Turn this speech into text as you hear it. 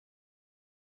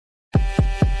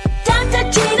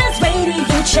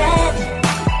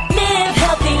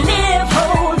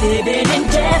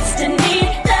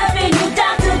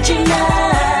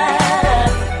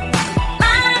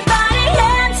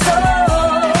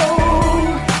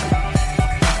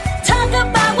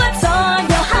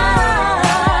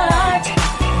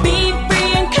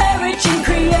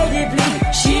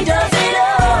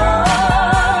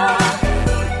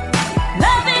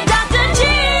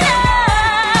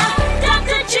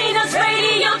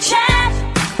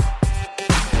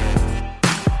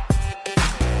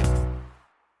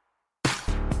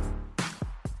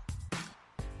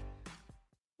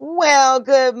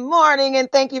Good morning,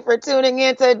 and thank you for tuning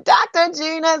in to Dr.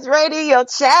 Gina's Radio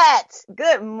Chat.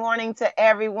 Good morning to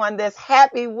everyone this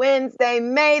happy Wednesday,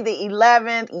 May the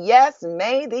 11th. Yes,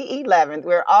 May the 11th.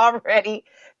 We're already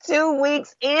 2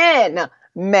 weeks in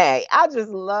May. I just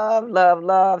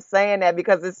love saying that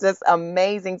because it's just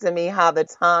amazing to me how the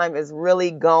time is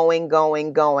really going.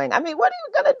 I mean, what are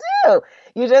you going to do?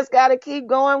 You just got to keep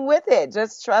going with it.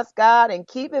 Just trust God and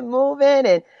keep it moving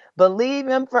and believe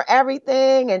him for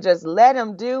everything and just let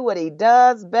him do what he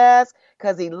does best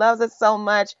because he loves us so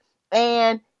much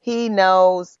and he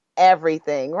knows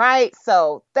everything, right?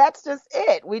 So that's just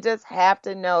it. We just have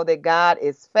to know that God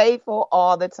is faithful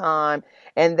all the time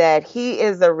and that he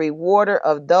is a rewarder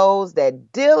of those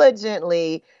that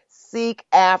diligently seek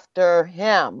after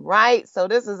him, right? So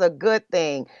this is a good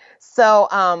thing. So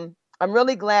I'm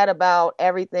really glad about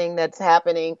everything that's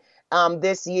happening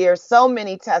this year. So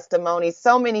many testimonies,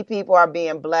 so many people are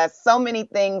being blessed. So many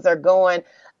things are going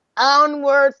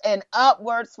onwards and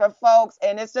upwards for folks.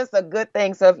 And it's just a good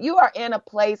thing. So if you are in a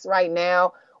place right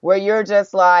now where you're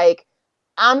just like,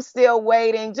 I'm still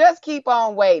waiting, just keep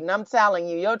on waiting. I'm telling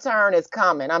you, your turn is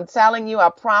coming. I'm telling you, I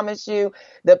promise you,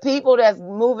 the people that's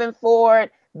moving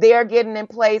forward, they're getting in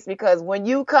place because when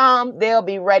you come, they'll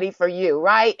be ready for you,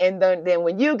 right? And then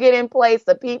when you get in place,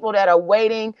 the people that are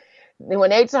waiting,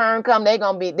 when they turn come,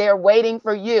 they're waiting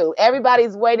for you.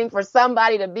 Everybody's waiting for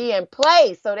somebody to be in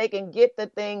place so they can get the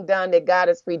thing done that God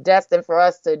has predestined for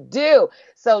us to do.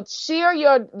 So cheer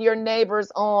your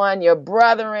neighbors on, your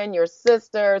brethren, your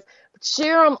sisters.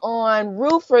 Cheer them on,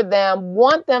 root for them,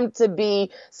 want them to be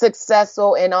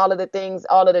successful in all of the things,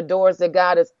 all of the doors that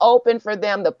God has opened for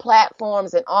them, the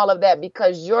platforms and all of that,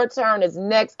 because your turn is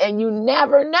next and you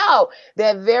never know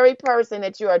that very person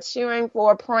that you are cheering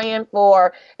for, praying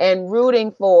for, and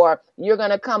rooting for, you're going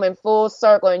to come in full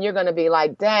circle and you're going to be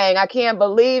like, dang, I can't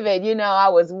believe it. You know, I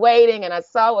was waiting and I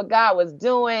saw what God was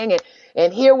doing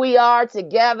and here we are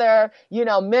together, you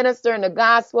know, ministering the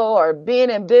gospel or being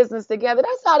in business together.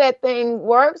 That's how that thing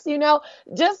works, you know,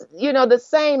 just, you know, the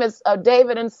same as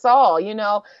David and Saul, you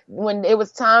know, when it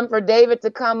was time for David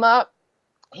to come up,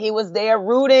 he was there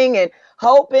rooting and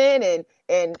hoping and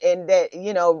that,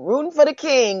 you know, rooting for the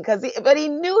king but he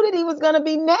knew that he was going to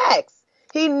be next.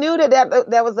 He knew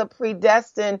that was a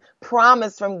predestined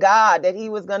promise from God that he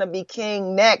was going to be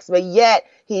king next, but yet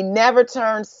he never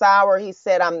turned sour. He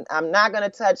said, I'm not going to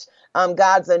touch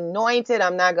God's anointed.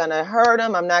 I'm not going to hurt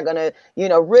him. I'm not going to, you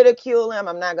know, ridicule him.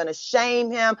 I'm not going to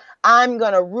shame him. I'm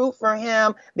going to root for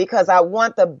him because I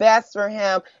want the best for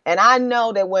him. And I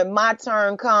know that when my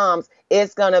turn comes,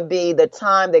 it's going to be the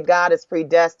time that God has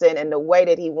predestined and the way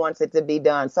that he wants it to be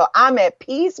done. So I'm at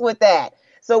peace with that.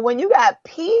 So when you got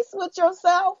peace with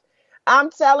yourself, I'm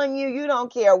telling you, you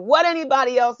don't care what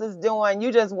anybody else is doing.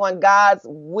 You just want God's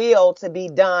will to be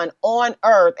done on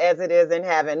earth as it is in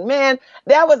heaven. Man,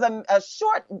 that was a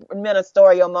short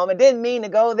ministerial moment. Didn't mean to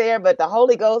go there, but the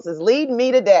Holy Ghost is leading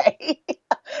me today,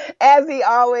 as he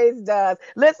always does.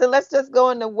 Listen, let's just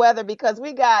go into weather because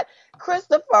we got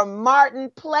Christopher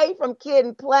Martin, Play from Kid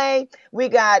and Play. We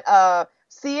got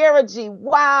Sierra G.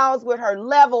 Wiles with her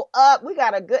Level Up. We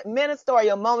got a good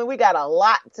ministerial moment. We got a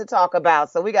lot to talk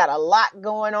about. So we got a lot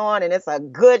going on and it's a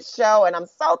good show. And I'm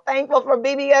so thankful for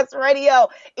BBS Radio.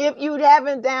 If you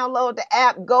haven't downloaded the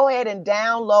app, go ahead and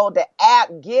download the app.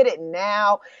 Get it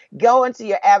now. Go into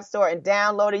your app store and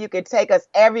download it. You can take us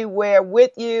everywhere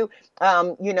with you.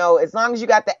 You know, as long as you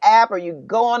got the app or you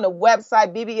go on the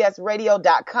website,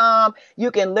 bbsradio.com,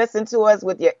 you can listen to us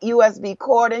with your USB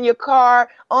cord in your car,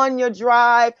 on your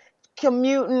drive,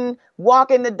 commuting,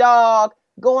 walking the dog,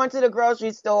 going to the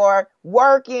grocery store,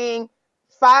 working,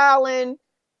 filing,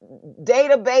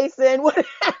 databasing, whatever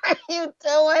you're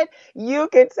doing, you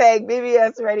can take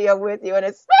BBS Radio with you. And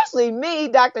especially me,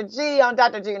 Dr. G, on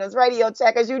Dr. Gina's Radio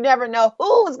Chat, because you never know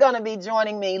who's going to be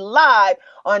joining me live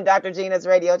on Dr. Gina's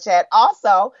Radio Chat.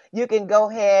 Also, you can go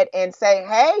ahead and say,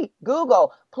 hey,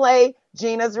 Google, play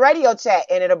Gina's Radio Chat,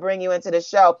 and it'll bring you into the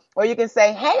show. Or you can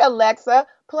say, hey, Alexa,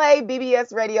 play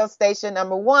BBS Radio Station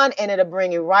number 1, and it'll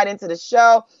bring you right into the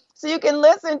show. So you can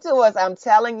listen to us. I'm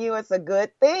telling you, it's a good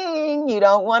thing. You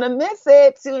don't want to miss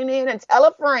it. Tune in and tell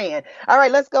a friend. All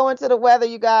right, let's go into the weather,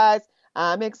 you guys.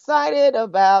 I'm excited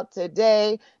about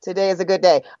today. Today is a good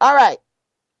day. All right.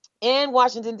 In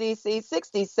Washington, D.C.,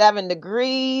 67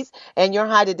 degrees, and your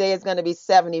high today is going to be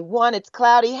 71. It's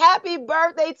cloudy. Happy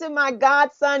birthday to my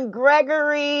godson,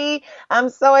 Gregory. I'm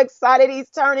so excited. He's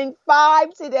turning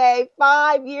 5 today,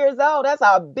 5 years old. That's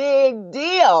a big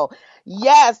deal.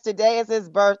 Yes, today is his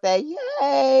birthday.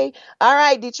 Yay. All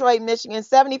right, Detroit, Michigan,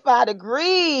 75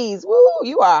 degrees. Woo,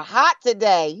 you are hot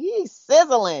today. He's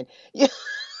sizzling.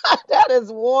 That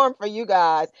is warm for you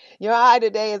guys. Your high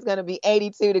today is going to be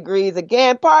 82 degrees.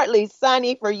 Again, partly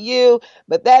sunny for you,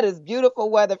 but that is beautiful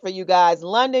weather for you guys.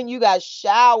 London, you got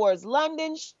showers.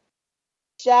 London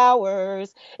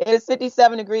showers. It is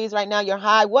 57 degrees right now. Your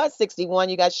high was 61.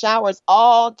 You got showers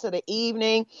all to the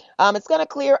evening. It's going to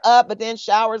clear up, but then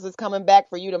showers is coming back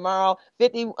for you tomorrow.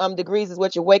 50 degrees is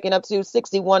what you're waking up to.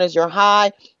 61 is your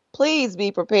high. Please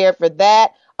be prepared for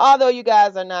that. Although you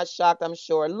guys are not shocked, I'm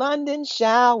sure. London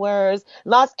showers.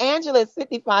 Los Angeles,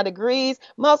 55 degrees,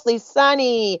 mostly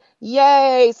sunny.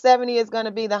 Yay. 70 is going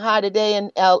to be the high today in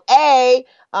LA.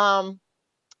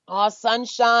 All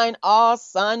sunshine, all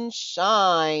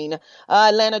sunshine.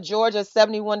 Atlanta, Georgia,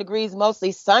 71 degrees,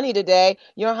 mostly sunny today.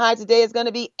 Your high today is going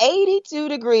to be 82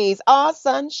 degrees, all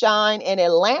sunshine in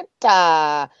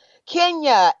Atlanta.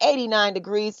 Kenya, 89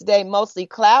 degrees today, mostly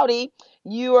cloudy.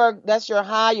 That's your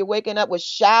high. You're waking up with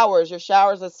showers. Your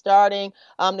showers are starting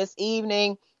this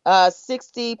evening.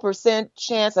 60%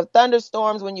 chance of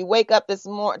thunderstorms when you wake up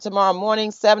tomorrow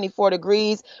morning. 74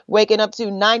 degrees. Waking up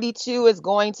to 92 is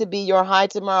going to be your high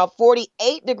tomorrow.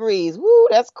 48 degrees. Woo,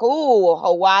 that's cool.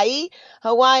 Hawaii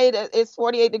is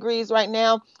 48 degrees right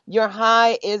now. Your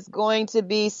high is going to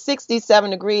be 67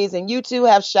 degrees, and you too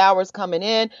have showers coming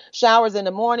in. Showers in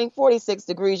the morning. 46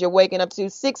 degrees. You're waking up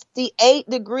to 68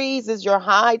 degrees is your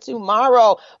high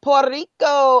tomorrow. Puerto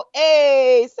Rico,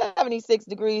 76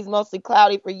 degrees, mostly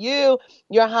cloudy for you.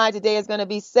 Your high today is going to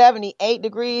be 78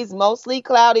 degrees, mostly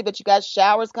cloudy, but you got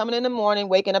showers coming in the morning,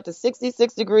 waking up to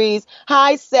 66 degrees,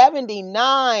 high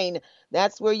 79.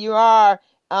 That's where you are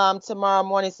tomorrow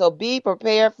morning, so be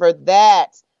prepared for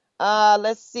that.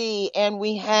 Let's see, and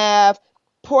we have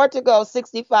Portugal,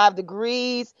 65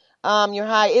 degrees. Your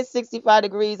high is 65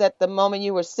 degrees at the moment.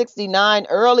 You were 69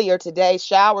 earlier today.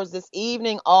 Showers this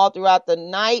evening all throughout the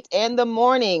night and the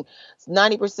morning.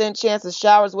 90% chance of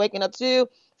showers waking up to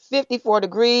 54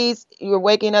 degrees. You're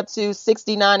waking up to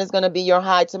 69 is going to be your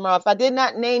high tomorrow. If I did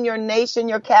not name your nation,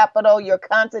 your capital, your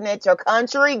continent, your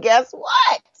country, guess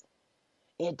what?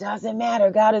 It doesn't matter.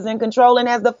 God is in control and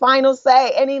has the final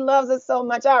say, and he loves us so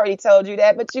much. I already told you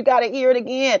that, but you got to hear it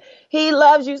again. He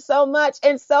loves you so much,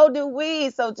 and so do we.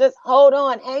 So just hold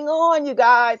on. Hang on, you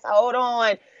guys. Hold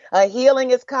on. A healing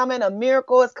is coming. A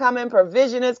miracle is coming.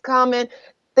 Provision is coming.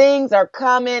 Things are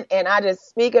coming, and I just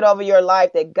speak it over your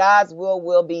life that God's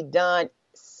will be done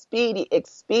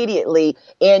expediently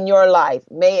in your life.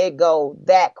 May it go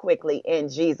that quickly in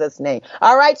Jesus' name.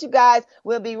 All right, you guys,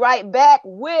 we'll be right back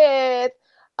with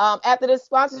after the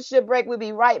sponsorship break. We'll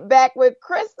be right back with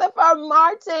Christopher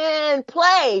Martin.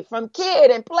 Play from Kid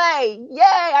and Play. Yay,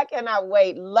 I cannot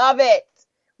wait. Love it.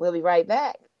 We'll be right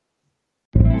back.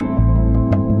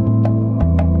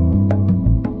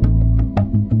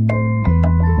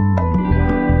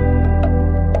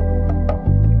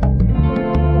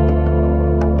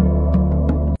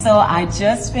 So I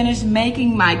just finished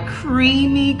making my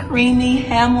creamy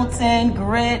Hamilton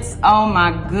grits. Oh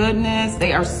my goodness,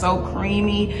 they are so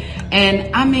creamy.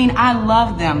 And I mean, I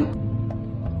love them.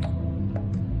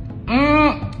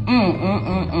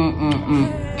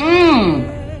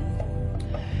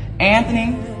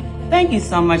 Anthony, thank you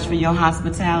so much for your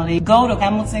hospitality. Go to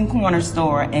Hamilton Corner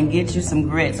Store and get you some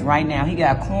grits right now. He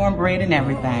got cornbread and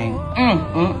everything.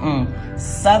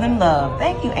 Southern love.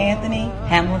 Thank you, Anthony.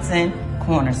 Hamilton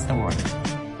Corner Store.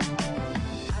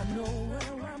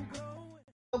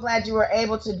 So glad you were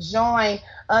able to join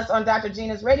us on Dr.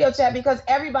 Gina's radio chat because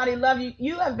everybody loves you.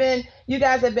 You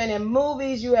guys have been in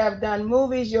movies. You have done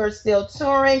movies. You're still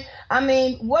touring. I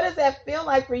mean, what does that feel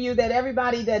like for you that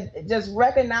everybody that just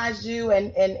recognized you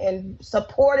and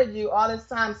supported you all this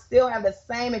time still have the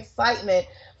same excitement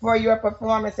for your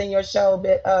performance in your show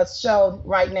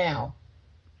right now?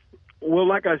 Well,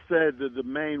 like I said, the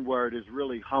main word is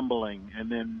really humbling.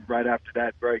 And then right after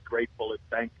that, very grateful and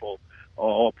thankful.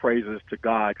 All praises to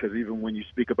God, because even when you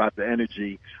speak about the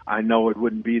energy, I know it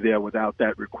wouldn't be there without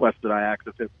that request that I asked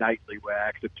of him nightly, where I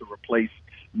asked him to replace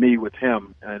me with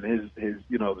him and his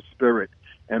the spirit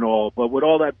and all. But with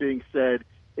all that being said,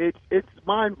 it's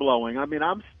mind-blowing. I mean,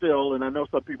 I'm still, and I know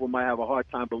some people might have a hard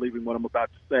time believing what I'm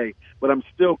about to say, but I'm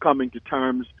still coming to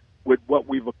terms with what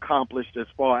we've accomplished as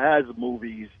far as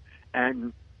movies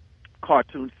and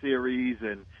cartoon series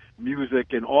and music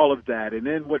and all of that. And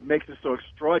then what makes it so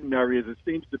extraordinary is it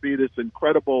seems to be this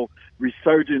incredible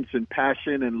resurgence and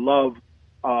passion and love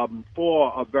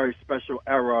for a very special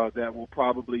era that will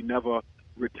probably never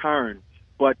return.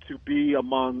 But to be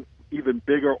among even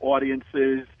bigger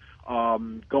audiences,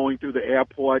 going through the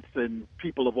airports and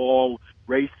people of all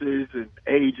races and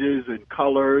ages and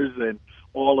colors and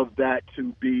all of that,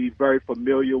 to be very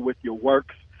familiar with your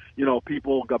works.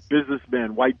 people got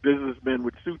businessmen, white businessmen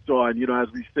with suits on,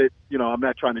 as we sit, I'm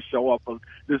not trying to show off,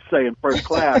 just saying first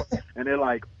class. And they're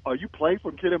like, "Are you Play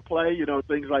from Kid and Play?"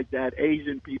 Things like that.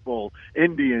 Asian people,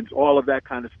 Indians, all of that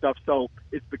kind of stuff. So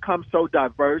it's become so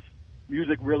diverse.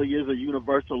 Music really is a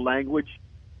universal language.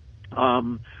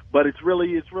 But it's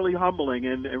really humbling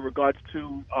in regards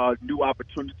to new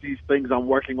opportunities, things I'm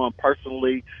working on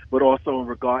personally, but also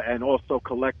and also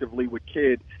collectively with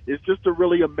Kid. It's just a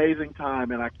really amazing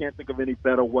time, and I can't think of any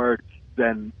better word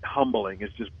than humbling.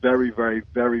 It's just very, very,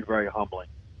 very, very humbling.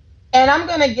 And I'm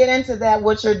going to get into that,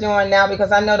 what you're doing now,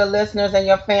 because I know the listeners and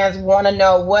your fans want to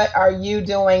know what are you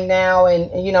doing now,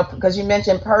 and because you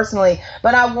mentioned personally.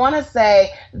 But I want to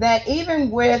say that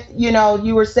even with,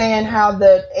 you were saying how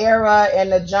the era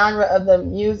and the genre of the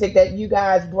music that you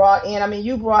guys brought in, I mean,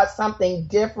 you brought something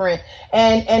different.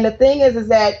 And the thing is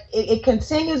that it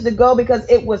continues to go because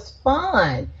it was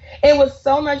fun. It was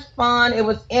so much fun. It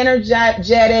was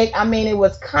energetic. I mean, it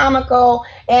was comical.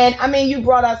 And I mean, you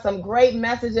brought us some great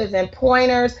messages and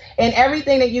pointers, and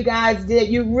everything that you guys did.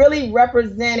 You really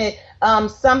represented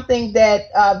something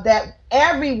that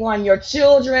everyone, your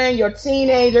children, your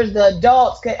teenagers, the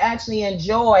adults could actually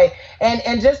enjoy.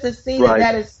 And just to see that Right.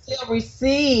 that is still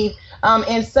received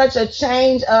in such a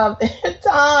change of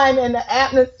time and the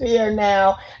atmosphere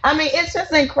now. I mean, it's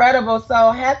just incredible.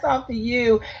 So hats off to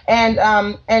you. And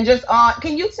just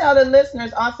can you tell the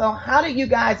listeners also, how did you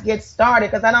guys get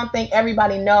started? Because I don't think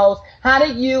everybody knows. How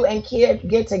did you and Kid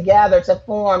get together to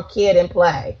form Kid and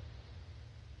Play?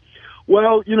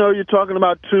 Well, you're talking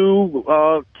about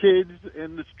two kids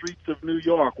in the streets of New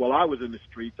York. Well, I was in the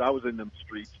streets. I was in them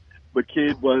streets. But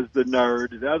Kid was the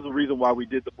nerd. That was the reason why we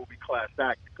did the movie Class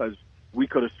Act, because we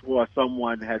could have swore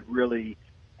someone had really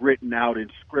written out in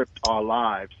script our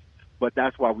lives. But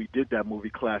that's why we did that movie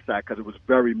Class Act, because it was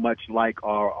very much like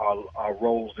our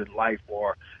roles in life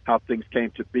or how things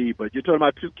came to be. But you're talking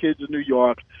about two kids in New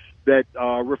York that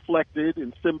reflected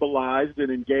and symbolized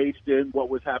and engaged in what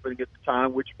was happening at the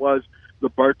time, which was the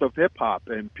birth of hip hop,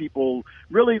 and people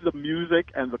really the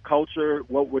music and the culture,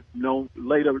 what would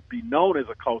later be known as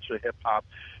a culture, hip hop,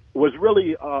 was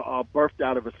really birthed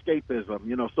out of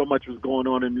escapism. So much was going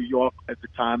on in New York at the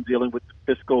time, dealing with the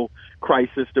fiscal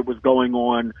crisis that was going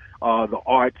on. The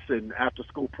arts and after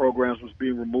school programs was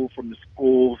being removed from the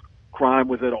schools. Crime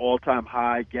was at an all-time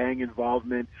high. Gang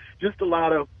involvement, just a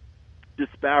lot of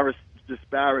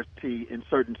disparity in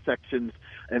certain sections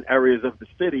and areas of the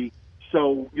city.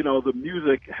 So, the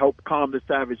music helped calm the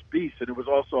savage beast, and it was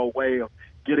also a way of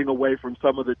getting away from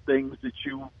some of the things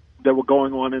that were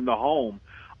going on in the home.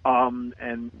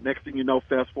 And next thing you know,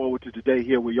 fast forward to today,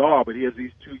 here we are. But here's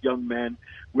these two young men.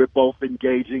 We're both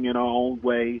engaging in our own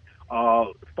way,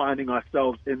 finding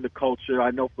ourselves in the culture.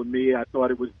 I know for me, I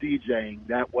thought it was DJing.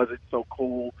 That wasn't so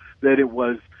cool. That it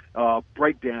was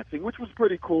breakdancing, which was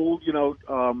pretty cool,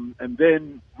 and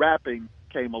then rapping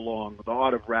came along, the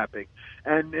art of rapping.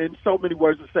 And in so many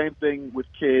words, the same thing with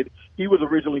Kid. He was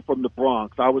originally from the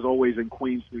Bronx. I was always in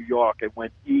Queens, New York. And when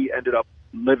he ended up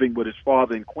living with his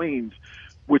father in Queens,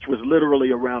 which was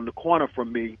literally around the corner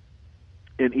from me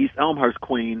in East Elmhurst,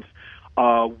 Queens,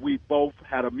 we both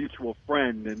had a mutual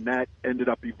friend, and that ended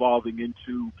up evolving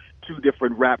into two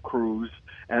different rap crews.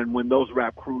 And when those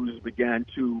rap crews began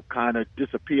to kind of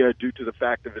disappear due to the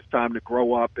fact that it's time to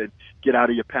grow up and get out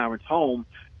of your parents' home,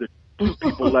 the two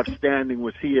people left standing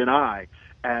was he and I.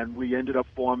 And we ended up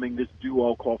forming this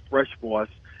duo called Fresh Force,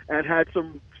 and had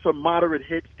some moderate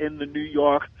hits in the New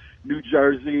York, New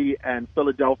Jersey, and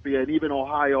Philadelphia, and even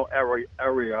Ohio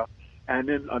area. And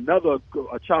then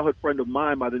a childhood friend of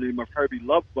mine by the name of Herbie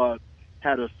Lovebug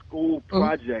had a school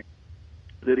project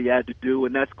that he had to do,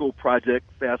 and that school project,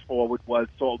 fast forward, was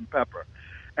Salt and Pepper.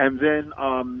 And then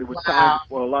it was time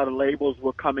for a lot of labels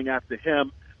were coming after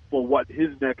him for what his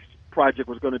next project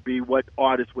was going to be, what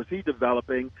artist was he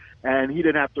developing, and he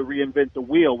didn't have to reinvent the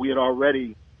wheel. We had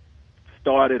already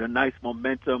started a nice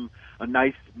momentum, a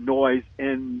nice noise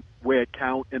in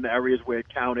the areas where it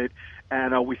counted,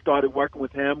 and we started working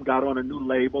with him, got on a new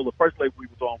label. The first label we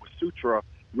was on was Sutra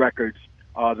Records,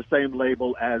 the same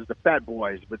label as the Fat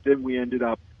Boys, but then we ended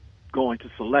up going to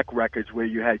Select Records, where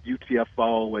you had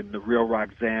UTFO and the Real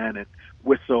Roxanne and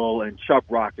Whistle and Chubb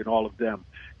Rock and all of them.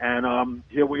 And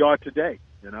here we are today,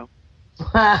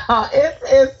 Wow,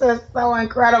 it's just so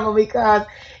incredible because,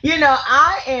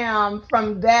 I am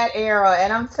from that era,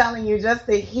 and I'm telling you, just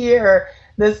to hear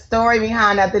the story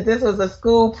behind that this was a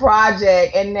school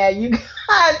project and that you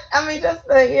guys, I mean, just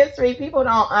the history, people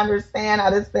don't understand how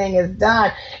this thing is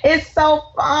done. It's so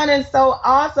fun and so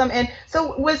awesome. And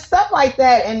so with stuff like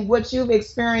that and what you've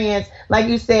experienced, like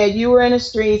you said, you were in the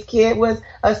streets, kid was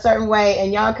a certain way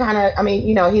and y'all kind of, I mean,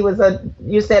 he was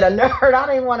you said a nerd. I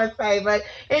don't even want to say, but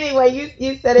anyway,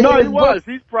 you said it. No, he was.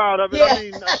 He's proud of it. Yeah. I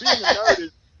mean,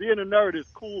 being a nerd is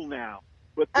cool now.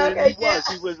 But then Okay,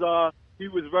 he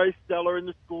was very stellar in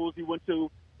the schools. He went to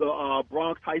the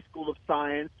Bronx High School of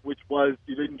Science, which was,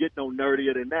 you didn't get no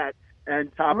nerdier than that,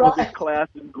 and top of his class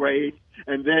in grades.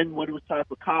 And then when it was time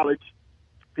for college,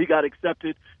 he got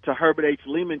accepted to Herbert H.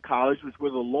 Lehman College, which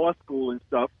was a law school and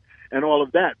stuff, and all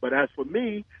of that. But as for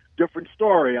me, different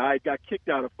story. I got kicked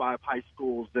out of 5 high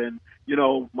schools, and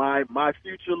my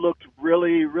future looked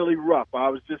really, really rough. I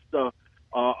was just a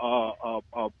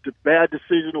bad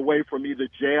decision away from either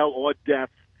jail or death.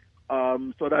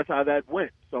 So that's how that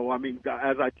went. So, I mean,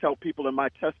 as I tell people in my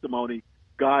testimony,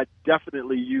 God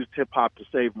definitely used hip hop to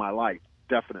save my life.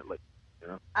 Definitely.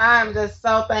 Yeah. I'm just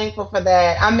so thankful for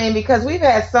that. I mean, because we've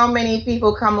had so many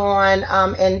people come on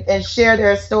and share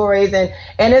their stories, and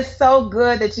it's so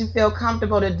good that you feel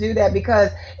comfortable to do that because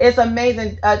it's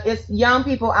amazing. It's young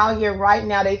people out here right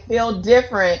now. They feel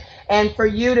different, and for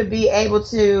you to be able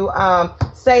to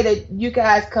say that you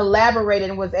guys collaborated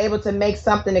and was able to make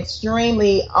something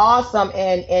extremely awesome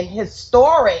and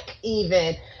historic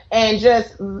even, and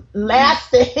just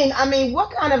lasting. I mean,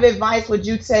 what kind of advice would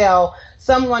you tell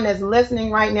someone that's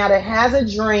listening right now that has a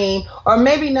dream or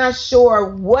maybe not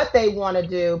sure what they want to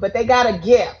do, but they got a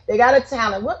gift, they got a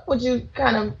talent? What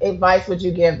kind of advice would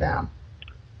you give them?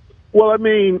 Well, I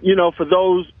mean, for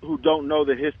those who don't know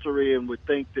the history and would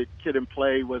think that Kid and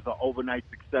Play was an overnight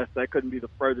success, that couldn't be the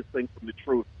furthest thing from the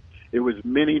truth. It was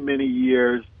many, many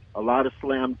years, a lot of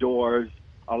slam doors,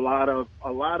 a lot of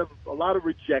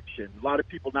rejection, a lot of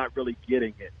people not really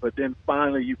getting it. But then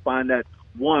finally you find that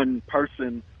one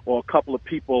person or a couple of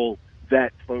people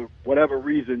that for whatever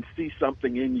reason see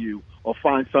something in you or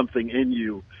find something in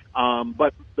you.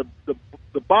 But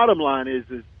the bottom line is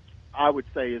I would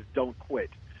say is don't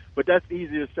quit. But that's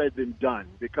easier said than done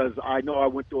because I know I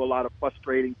went through a lot of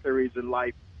frustrating periods in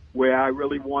life where I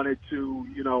really wanted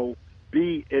to,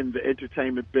 be in the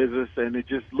entertainment business and it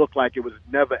just looked like it was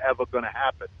never, ever going to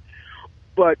happen.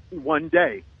 But one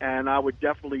day, and I would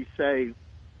definitely say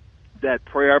that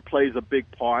prayer plays a big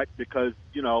part because,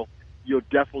 you'll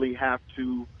definitely have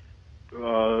to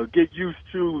get used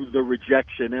to the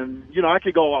rejection. And, I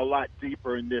could go a lot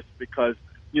deeper in this because,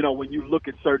 when you look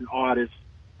at certain artists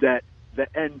that the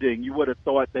ending, you would have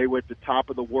thought they were at the top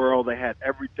of the world. They had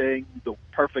everything, the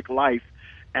perfect life,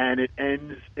 and it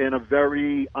ends in a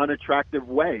very unattractive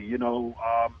way,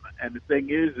 and the thing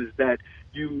is that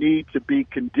you need to be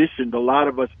conditioned. A lot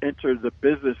of us enter the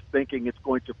business thinking it's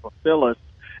going to fulfill us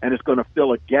and it's going to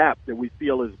fill a gap that we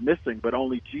feel is missing, but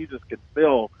only Jesus can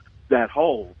fill that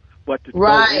hole. But to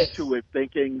go into it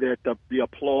thinking that the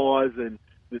applause and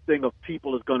the thing of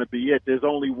people is going to be it, there's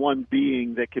only one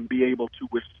being that can be able to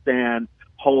withstand,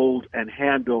 hold, and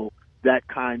handle that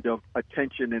kind of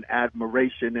attention and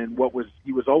admiration. And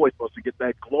he was always supposed to get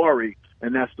that glory,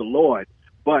 and that's the Lord.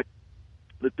 But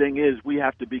the thing is, we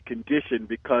have to be conditioned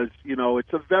because,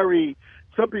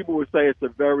 some people would say it's a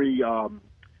very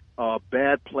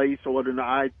bad place, or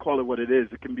I call it what it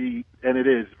is. It can be, and it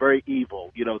is, very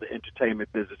evil, the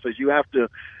entertainment business. So you have to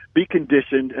be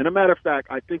conditioned. And a matter of fact,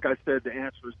 I think I said the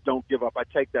answer is don't give up. I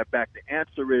take that back. The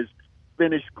answer is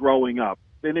finish growing up.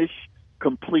 Finish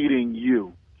completing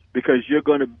you, because you're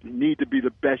going to need to be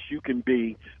the best you can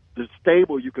be, the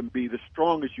stable you can be, the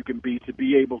strongest you can be to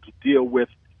be able to deal with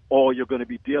all you're going to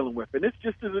be dealing with. And this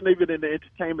just isn't even in the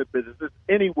entertainment business. It's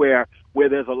anywhere where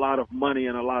there's a lot of money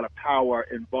and a lot of power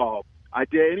involved. I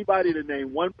dare anybody to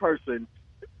name one person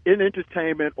in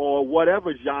entertainment or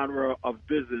whatever genre of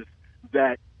business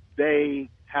that they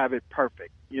have it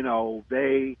perfect.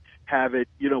 They have it,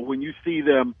 when you see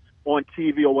them on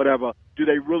TV or whatever, do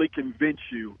they really convince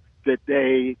you that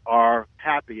they are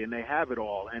happy and they have it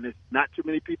all? And it's not too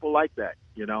many people like that,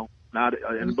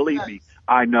 and believe me,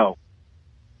 I know.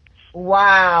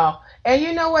 Wow. And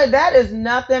you know what? That is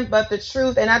nothing but the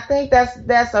truth. And I think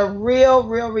that's a real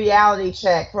reality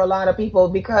check for a lot of people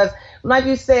because, like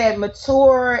you said,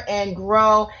 mature and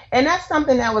grow. And that's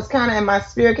something that was kind of in my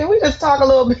spirit. Can we just talk a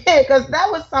little bit? Because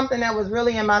that was something that was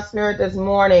really in my spirit this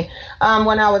morning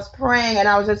when I was praying. And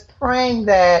I was just praying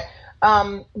that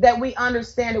we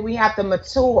understand that we have to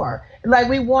mature. Like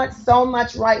we want so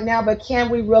much right now, but can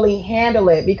we really handle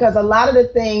it? Because a lot of the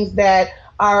things that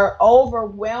are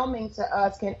overwhelming to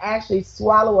us can actually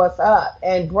swallow us up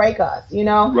and break us, you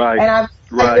know? Right, And I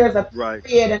feel like right, there's a right.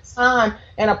 period of time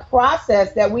and a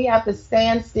process that we have to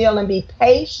stand still and be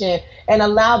patient and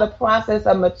allow the process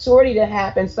of maturity to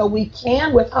happen so we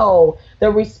can withhold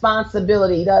the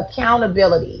responsibility, the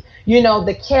accountability, you know,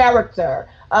 the character.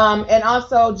 And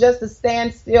also just to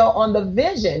stand still on the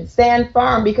vision, stand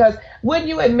firm, because wouldn't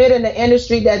you admit in the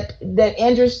industry the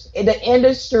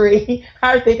industry,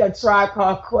 I think a Tribe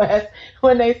Called Quest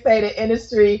when they say the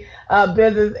industry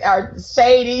business are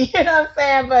shady, you know what I'm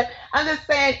saying? But I'm just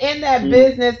saying in that Mm.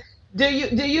 business, do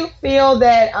you feel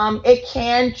that it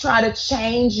can try to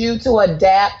change you to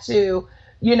adapt to,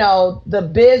 you know, the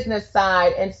business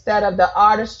side instead of the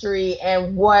artistry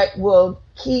and what will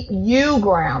keep you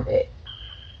grounded?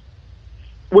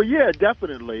 Well, yeah,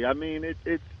 definitely. I mean,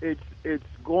 it's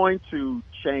going to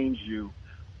change you.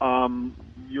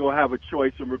 You'll have a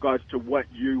choice in regards to what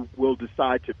you will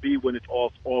decide to be when it's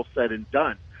all said and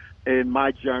done. In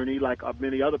my journey, like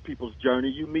many other people's journey,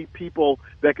 you meet people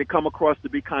that can come across to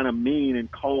be kind of mean and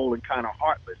cold and kind of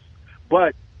heartless.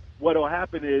 But what will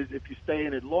happen is, if you stay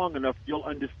in it long enough, you'll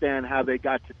understand how they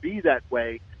got to be that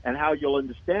way, and how you'll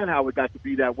understand how it got to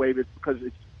be that way is because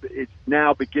it's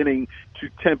now beginning to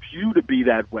tempt you to be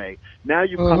that way. Now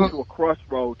you come Hmm. to a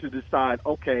crossroad to decide,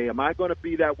 okay, am I going to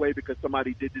be that way because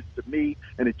somebody did this to me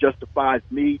and it justifies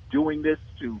me doing this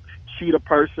to cheat a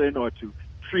person or to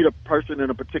treat a person in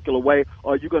a particular way,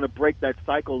 or are you going to break that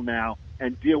cycle now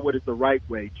and deal with it the right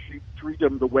way? Treat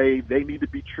them the way they need to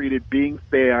be treated, being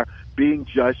fair, being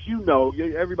just. You know,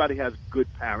 everybody has good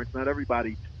parents. Not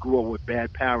everybody grew up with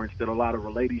bad parents that a lot of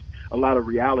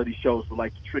reality shows would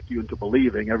like to trick you into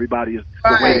believing everybody is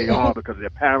the way they Right. are because their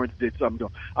parents did something to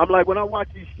them. I'm like, when I watch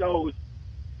these shows,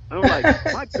 I'm like,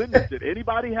 my goodness, did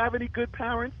anybody have any good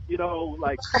parents? You know,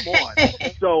 like, come on.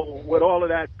 So with all of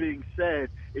that being said,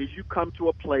 is you come to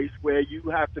a place where you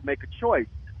have to make a choice.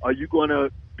 Are you going to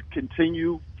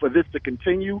continue for this to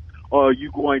continue, or are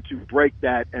you going to break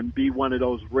that and be one of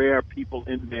those rare people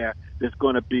in there that's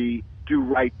going to do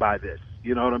right by this?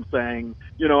 You know what I'm saying?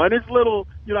 You know, and it's little,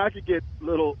 you know, I could get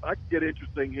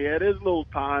interesting here. There's little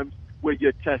times where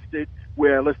you're tested,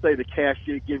 where let's say the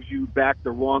cashier gives you back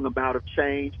the wrong amount of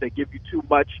change, they give you too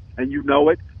much and you know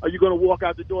it. Are you going to walk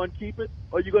out the door and keep it?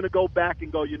 Or are you going to go back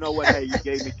and go, you know what, hey, you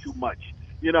gave me too much?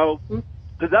 You know,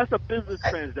 because that's a business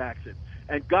transaction.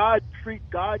 And God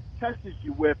tests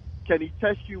you with, can he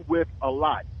test you with a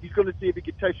lot? He's going to see if he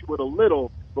can test you with a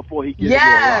little before he gives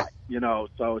you a Yes, lot, you know,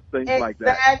 so it's things like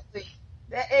that. exactly.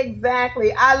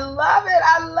 Exactly. I love it.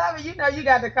 I love it. You know, you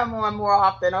got to come on more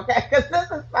often, okay? Because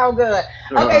this is so good.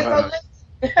 Okay, so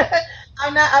listen,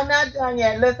 I'm not done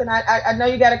yet. Listen, I know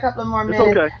you got a couple of more It's minutes.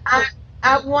 okay.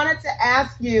 I wanted to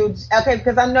ask you, okay,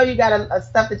 because I know you got a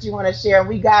stuff that you want to share, and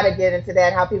we got to get into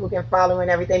that, how people can follow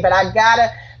and everything. But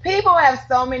people have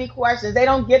so many questions. They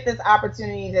don't get this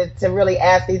opportunity to really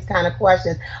ask these kind of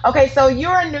questions. Okay, so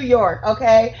you're in New York,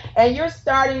 okay, and you're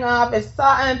starting off as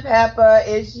Salt and Pepper,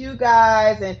 it's you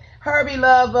guys and Herbie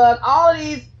Love Bug, all of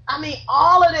these. I mean,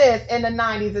 all of this in the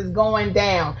 90s is going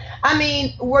down. I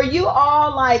mean, were you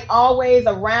all like always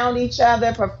around each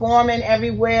other, performing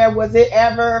everywhere? Was it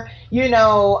ever,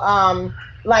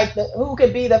 like who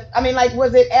could be the? I mean, like,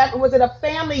 was it a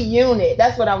family unit?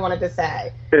 That's what I wanted to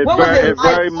say. What was it It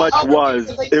like? very much All the was. things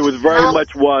that they It took was the very house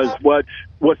much and was stuff? what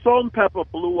Salt and Pepper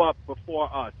blew up before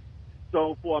us.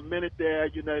 So for a minute there,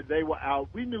 you know, they were out.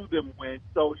 We knew them when.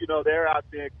 So, you know, they're out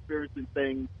there experiencing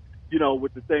things, you know,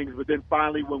 with the things. But then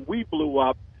finally, when we blew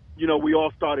up, you know, we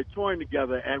all started touring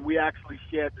together, and we actually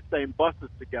shared the same buses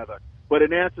together. But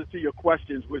in answer to your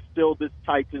questions, we're still this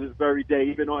tight to this very day,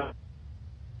 even on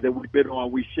that we've been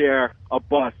on, we share a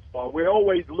bus. We're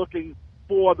always looking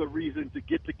for the reason to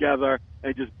get together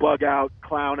and just bug out,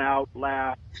 clown out,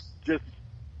 laugh,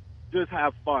 just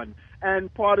have fun.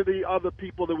 And part of the other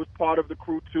people that was part of the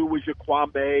crew too was your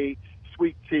Kwame,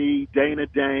 Sweet Tea, Dana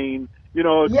Dane. You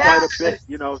know, it's quite a bit. Yes.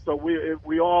 You know, so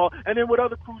we all, and then with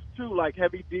other crews too. Like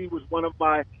Heavy D was one of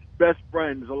my best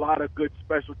friends. A lot of good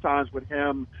special times with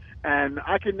him, and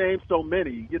I can name so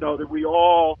many. You know that we were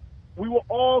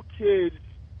all kids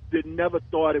that never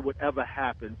thought it would ever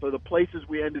happen. So the places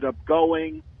we ended up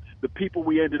going, the people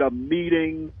we ended up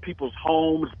meeting, people's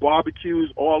homes,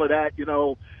 barbecues, all of that, you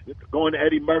know, going to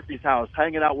Eddie Murphy's house,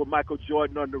 hanging out with Michael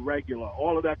Jordan on the regular,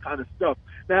 all of that kind of stuff.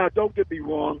 Now, don't get me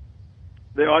wrong.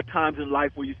 There are times in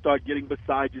life where you start getting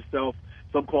beside yourself.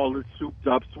 Some call it souped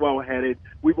up, swell-headed.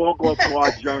 We've all gone through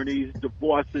our journeys,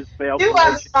 divorces, failed You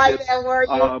wasn't like relationships. that, were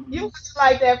you? You Um, wasn't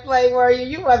like that, play, were you?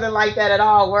 You wasn't like that at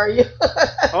all, were you?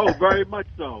 oh, very much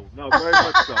so. No, very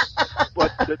much so.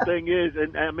 But the thing is,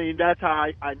 and I mean, that's how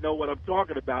I know what I'm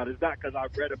talking about. It's not because I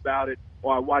read about it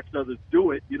or I watched others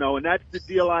do it, and that's the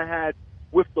deal I had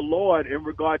with the Lord in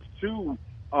regards to,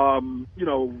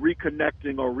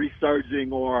 reconnecting or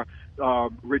resurging or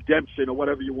redemption or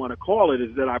whatever you want to call it,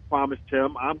 is that I promised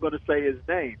him I'm going to say his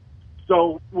name.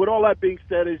 So with all that being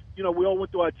said is, we all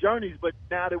went through our journeys, but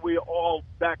now that we're all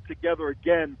back together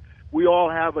again, we all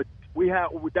have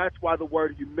that's why the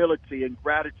word humility and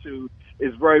gratitude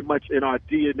is very much in our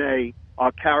DNA,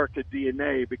 our character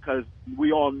DNA, because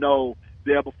we all know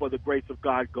there before the grace of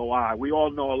God go I. We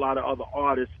all know a lot of other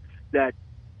artists that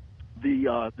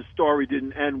the story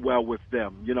didn't end well with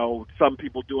them. Some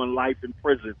people doing life in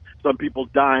prison, some people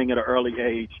dying at an early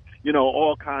age,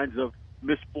 all kinds of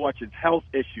misfortunes, health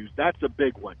issues. That's a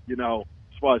big one,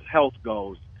 as far as health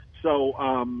goes. So,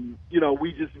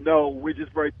 we just know we're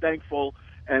just very thankful,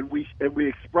 and we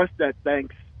express that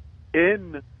thanks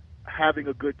in having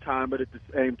a good time, but at the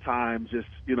same time, just,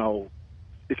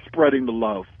 spreading the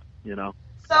love.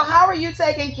 So how are you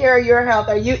taking care of your health?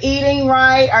 Are you eating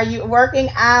right? Are you working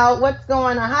out? What's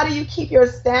going on? How do you keep your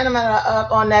stamina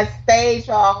up on that stage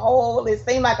for it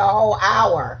seemed like a whole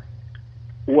hour?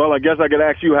 Well, I guess I could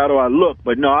ask you, how do I look?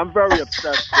 But no, I'm very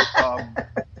obsessed with,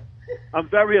 I'm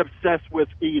very obsessed with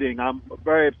eating. I'm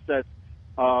very obsessed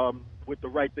with the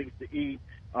right things to eat.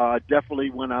 Definitely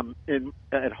when I'm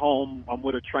at home, I'm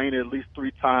with a trainer at least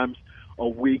 3 times a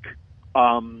week.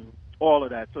 All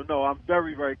of that. So no, I'm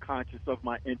very, very conscious of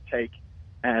my intake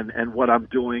and what I'm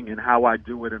doing and how I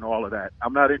do it and all of that.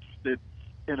 I'm not interested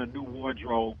in a new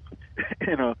wardrobe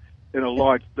in a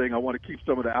large thing. I want to keep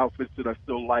some of the outfits that I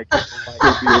still like to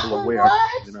be able to wear.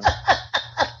 What?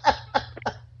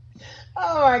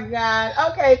 Oh my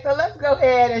God. Okay, so let's go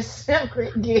ahead and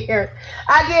shift gears.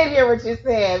 I did hear what you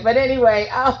said, but anyway,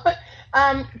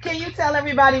 can you tell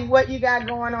everybody what you got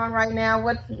going on right now?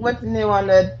 What's new on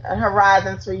the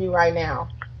horizons for you right now?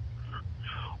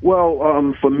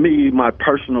 Well, for me, my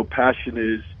personal passion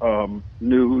is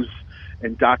news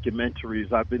and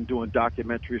documentaries. I've been doing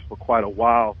documentaries for quite a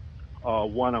while.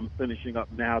 One I'm finishing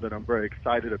up now that I'm very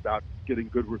excited about, getting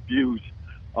good reviews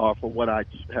for what I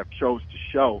have chose to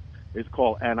show. It's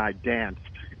called And I Danced.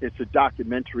 It's a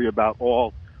documentary about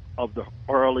all of the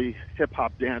early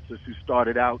hip-hop dancers who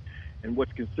started out in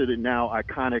what's considered now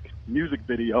iconic music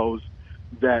videos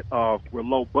that were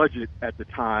low budget at the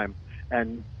time.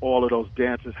 And all of those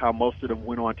dancers, how most of them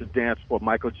went on to dance for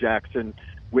Michael Jackson,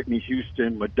 Whitney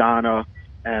Houston, Madonna,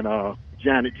 and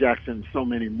Janet Jackson, and so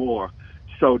many more.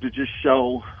 So to just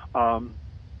show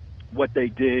what they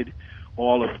did,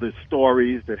 all of the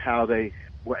stories, that how they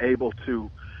were able to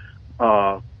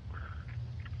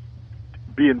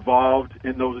be involved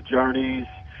in those journeys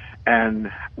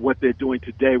and what they're doing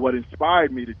today. What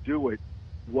inspired me to do it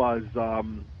was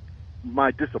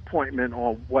my disappointment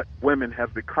on what women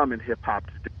have become in hip-hop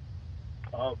today.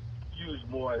 Used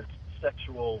more as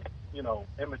sexual,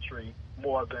 imagery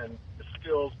more than the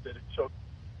skills that it took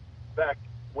back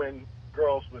when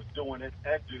girls was doing it,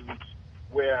 and dudes,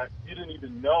 where you didn't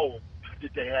even know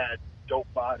that they had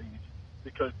dope bodies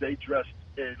because they dressed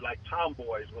in like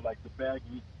tomboys with like the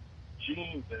baggy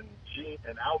jeans and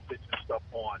outfits and stuff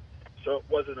on. So it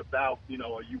wasn't about,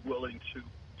 are you willing to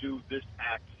do this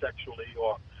act sexually,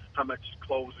 or how much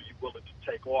clothes are you willing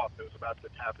to take off? It was about the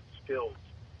type of skills.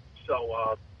 So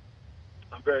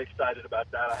I'm very excited about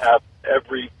that. I have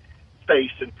every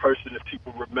face and person that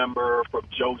people remember, from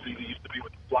Josie, who used to be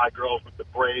with the fly girls with the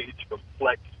braids, from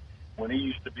Flex when he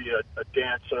used to be a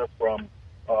dancer, from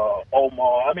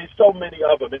Omar. I mean, so many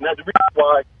of them. And that's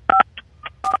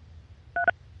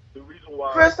the reason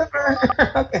why Christopher,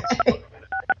 okay.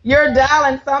 You're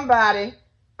dialing somebody.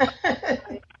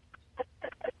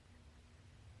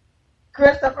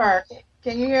 Christopher,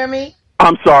 can you hear me?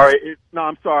 I'm sorry.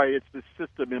 I'm sorry. It's the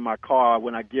system in my car.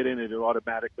 When I get in it, it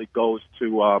automatically goes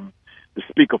to the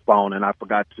speakerphone, and I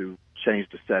forgot to change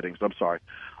the settings. I'm sorry.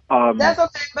 That's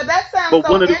okay, but that sounds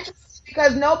so interesting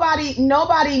because nobody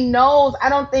knows. I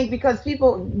don't think, because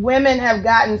women have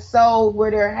gotten so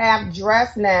where they're half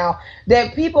dressed now,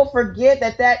 that people forget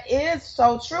that is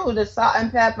so true. The salt and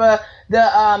pepper,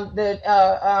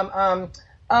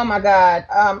 oh my God,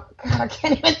 I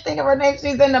can't even think of her name.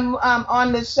 She's in the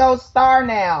on the show Star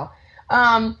now.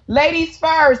 Ladies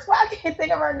First. Well, I can't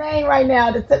think of her name right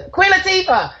now. Queen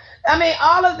Latifah. I mean,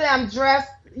 all of them dressed.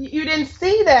 You didn't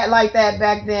see that like that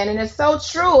back then, and it's so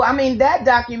true. I mean, that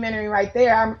documentary right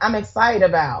there, I'm excited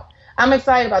about. I'm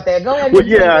excited about that. Go ahead. Well,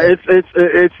 yeah,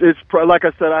 it's like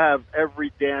I said, I have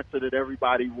every dancer that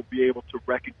everybody will be able to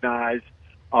recognize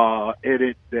in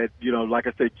it. That, you know, like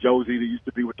I said, Josie, that used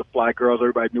to be with the Fly Girls,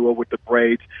 everybody knew her with the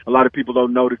braids. A lot of people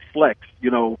don't know that Flex,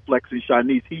 you know, Flex and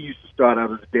Shanice, he used to start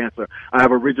out as a dancer. I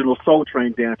have original Soul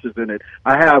Train dancers in it.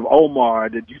 I have Omar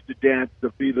that used to dance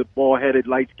to be the bald-headed,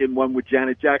 light-skinned one with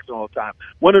Janet Jackson all the time.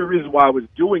 One of the reasons why I was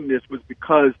doing this was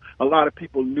because a lot of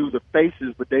people knew the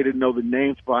faces, but they didn't know the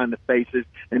names behind the faces,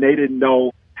 and they didn't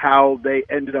know how they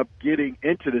ended up getting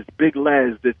into this. Big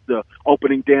Les, this the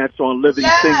opening dance on Living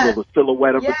Single, the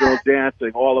silhouette of a girl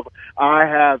dancing, all of it. I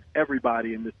have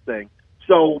everybody in this thing.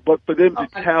 So, but for them to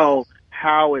tell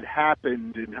how it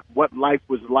happened and what life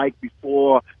was like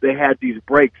before they had these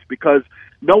breaks, because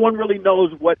no one really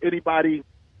knows what anybody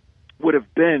would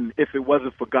have been if it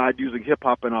wasn't for God using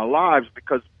hip-hop in our lives,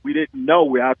 because we didn't know.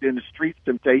 We're out there in the streets.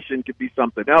 Temptation could be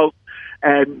something else.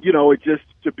 And, you know, it just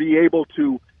to be able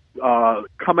to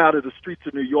come out of the streets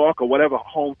of New York or whatever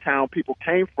hometown people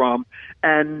came from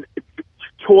and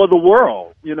tour the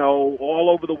world, you know, all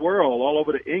over the world, all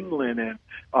over to England and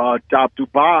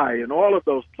Dubai and all of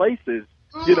those places,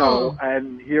 you know,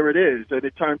 and here it is. And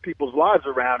it turned people's lives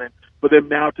around, and for them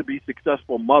now to be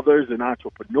successful mothers and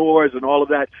entrepreneurs and all of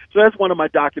that. So that's one of my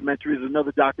documentaries.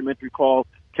 Another documentary called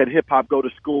Can Hip Hop Go to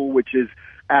School, which is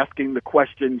asking the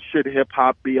question, should hip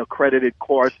hop be an accredited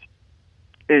course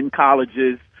in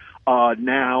colleges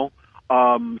now?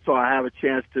 So I have a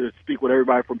chance to speak with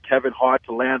everybody from Kevin Hart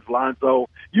to Lance Lonzo,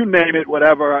 you name it,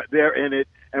 whatever, they're in it.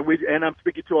 And I'm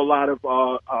speaking to a lot of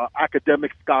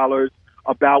academic scholars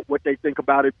about what they think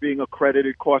about it being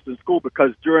accredited course in school,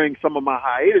 because during some of my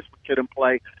hiatus with Kid and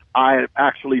Play, I have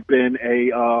actually been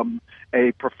a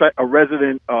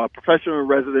resident, professional in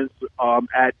residence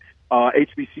at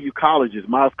HBCU colleges,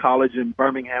 Miles College in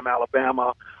Birmingham,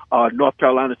 Alabama, North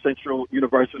Carolina Central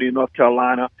University in North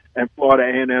Carolina, and Florida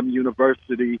A&M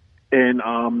University in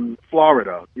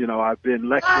Florida. You know, I've been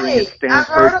lecturing at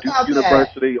Stanford, Duke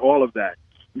University, all of that.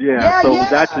 So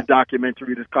that's a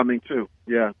documentary that's coming too.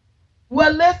 Yeah.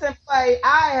 Well, listen, Play,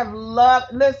 I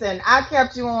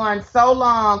kept you on so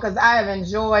long because I have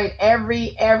enjoyed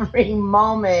every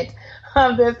moment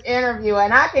of this interview,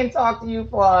 and I can talk to you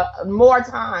for more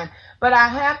time, but I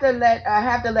have to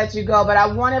let you go. But I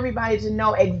want everybody to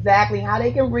know exactly how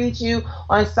they can reach you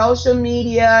on social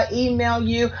media, email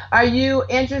you. Are you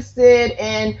interested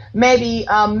in maybe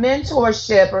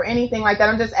mentorship or anything like that?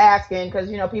 I'm just asking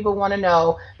because, you know, people want to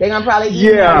know. They're going to probably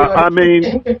email you. I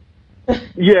mean...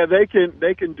 Yeah, they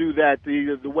can do that.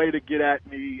 The way to get at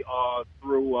me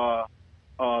through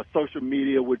social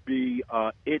media would be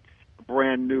It's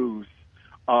Brand News,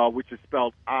 which is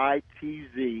spelled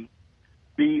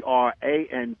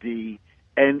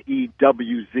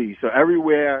ITZBRANDNEWZ. So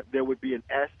everywhere there would be an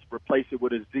S, replace it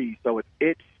with a Z. So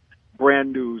it's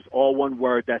Brand News, all one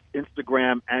word. That's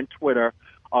Instagram and Twitter.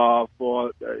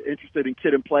 For interested in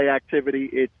Kid and Play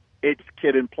activity, it's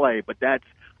Kid and Play, but that's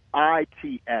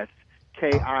ITSKID,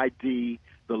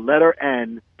 the letter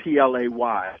N, PLAY.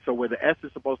 So where the S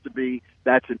is supposed to be,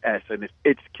 that's an S, and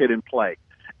it's Kid and Play.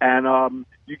 And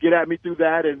you get at me through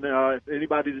that, and if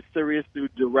anybody is serious through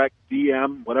direct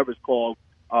DM, whatever it's called,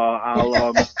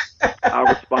 I'll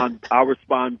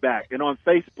respond back. And on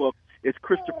Facebook, it's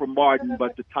Christopher Martin,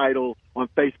 but the title on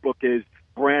Facebook is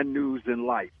Brand News in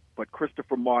Life. But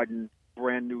Christopher Martin,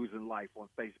 Brand News in Life on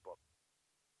Facebook.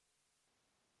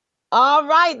 All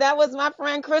right, that was my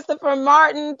friend Christopher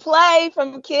Martin, Play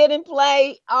from Kid and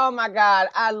Play. Oh my God,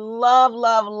 I love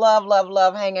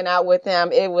hanging out with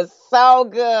him. It was so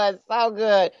good,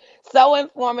 so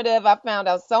informative. I found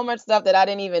out so much stuff that I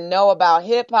didn't even know about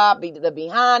hip hop, the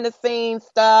behind the scenes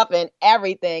stuff and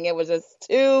everything. It was just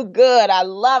too good. I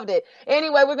loved it.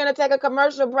 Anyway, we're going to take a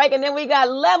commercial break, and then we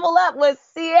got Level Up with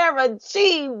Sierra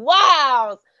G.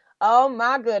 Wow. Oh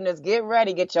my goodness, get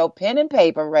ready. Get your pen and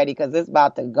paper ready because it's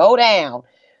about to go down.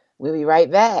 We'll be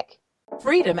right back.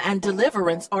 Freedom and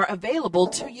deliverance are available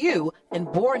to you in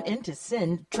Born into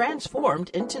Sin,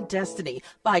 Transformed into Destiny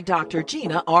by Dr.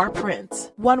 Gina R.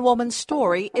 Prince. One woman's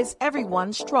story is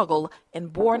everyone's struggle in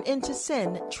Born into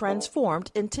Sin,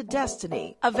 Transformed into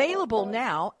Destiny. Available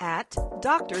now at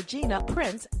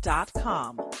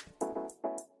drginaprince.com.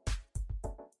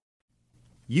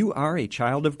 You are a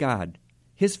child of God.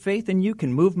 His faith in you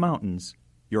can move mountains.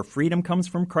 Your freedom comes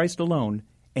from Christ alone,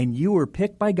 and you were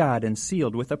picked by God and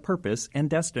sealed with a purpose and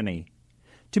destiny.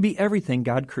 To be everything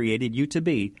God created you to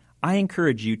be, I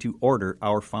encourage you to order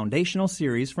our foundational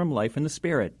series from Life in the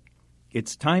Spirit.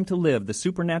 It's time to live the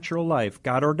supernatural life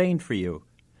God ordained for you.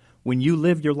 When you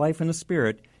live your life in the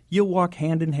Spirit, you'll walk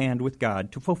hand in hand with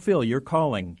God to fulfill your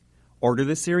calling. Order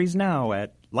the series now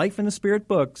at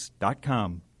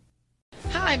lifeinthespiritbooks.com.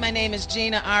 Hi, my name is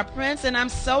Gina R. Prince, and I'm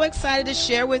so excited to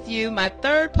share with you my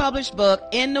third published book,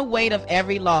 In the Weight of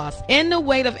Every Loss. In the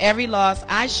Weight of Every Loss,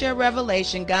 I share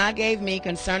revelation God gave me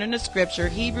concerning the scripture,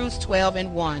 Hebrews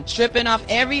 12:1, stripping off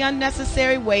every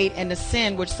unnecessary weight and the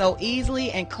sin which so easily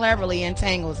and cleverly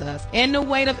entangles us. In the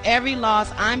weight of every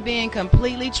loss, I'm being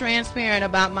completely transparent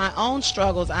about my own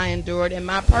struggles I endured in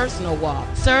my personal walk.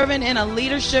 Serving in a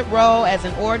leadership role as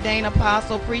an ordained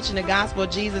apostle, preaching the gospel of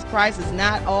Jesus Christ is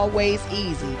not always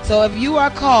easy. So if you are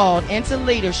called into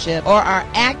leadership or are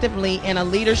actively in a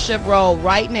leadership role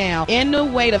right now, In the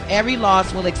Weight of Every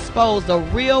Loss will expose the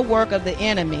real work of the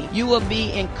enemy. You will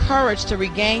be encouraged to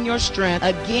regain your strength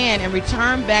again and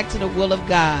return back to the will of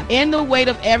God. In the Weight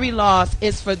of Every Loss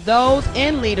is for those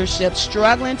in leadership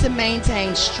struggling to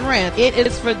maintain strength. It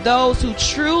is for those who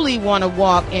truly want to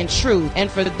walk in truth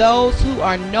and for those who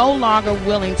are no longer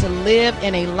willing to live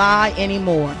in a lie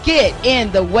anymore. Get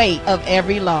in the weight of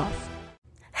every loss.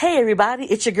 Hey everybody,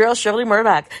 it's your girl Shirley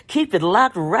Murdoch. Keep it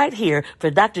locked right here for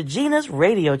Dr. Gina's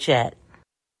Radio Chat.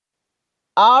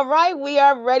 All right, we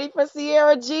are ready for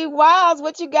Sierra G. Wiles.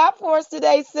 What you got for us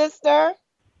today, sister?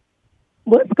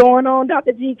 What's going on,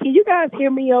 Dr. G? Can you guys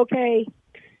hear me okay?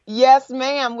 Yes,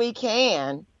 ma'am, we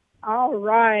can. All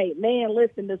right. Man,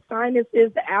 listen, the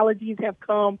sinuses, the allergies have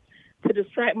come to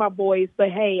distract my voice. But,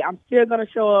 hey, I'm still going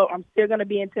to show up. I'm still going to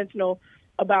be intentional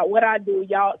about what I do,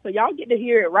 y'all. So y'all get to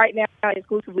hear it right now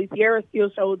exclusively. Sierra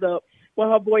still shows up when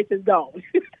her voice is gone.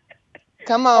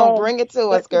 Come on, bring it to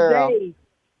us, girl.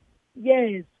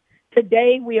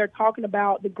 Today we are talking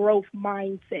about the growth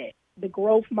mindset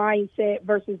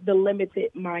versus the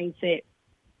limited mindset.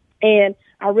 And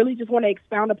I really just want to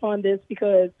expound upon this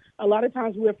because a lot of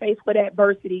times we're faced with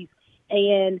adversities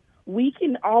and we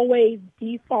can always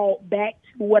default back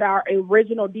to what our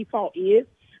original default is,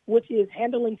 which is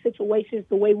handling situations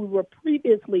the way we were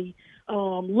previously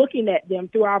looking at them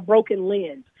through our broken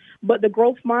lens. But the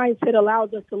growth mindset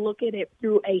allows us to look at it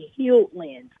through a healed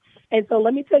lens. And so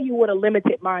let me tell you what a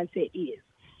limited mindset is.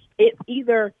 It's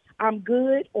either I'm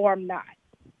good or I'm not,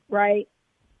 right?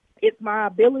 It's my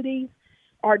abilities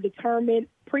are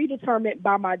predetermined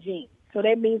by my genes. So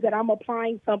that means that I'm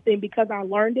applying something because I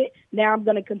learned it. Now I'm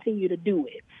going to continue to do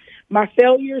it. My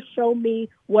failures show me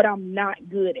what I'm not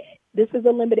good at. This is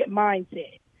a limited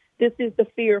mindset. This is the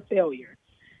fear of failure.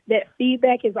 That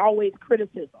feedback is always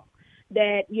criticism.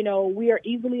 That, we are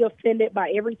easily offended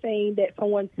by everything that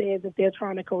someone says if they're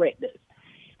trying to correct us.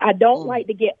 I don't like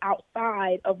to get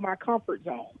outside of my comfort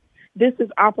zone. This is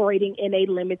operating in a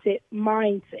limited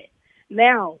mindset.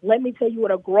 Now, let me tell you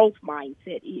what a growth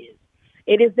mindset is.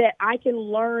 It is that I can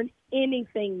learn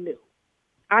anything new.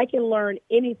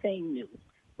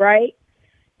 Right?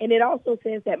 And it also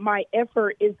says that my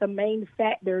effort is the main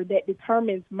factor that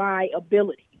determines my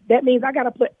ability. That means I got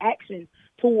to put action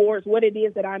towards what it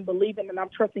is that I'm believing and I'm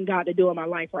trusting God to do in my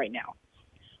life right now.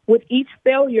 With each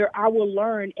failure, I will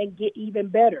learn and get even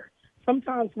better.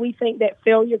 Sometimes we think that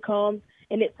failure comes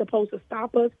and it's supposed to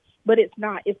stop us, but it's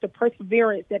not. It's the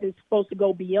perseverance that is supposed to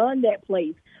go beyond that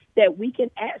place, that we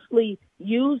can actually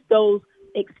use those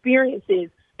experiences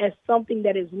as something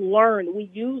that is learned. We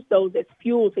use those as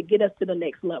fuel to get us to the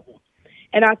next level.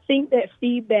 And I think that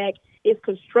feedback is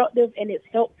constructive and it's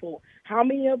helpful. How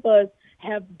many of us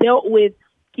have dealt with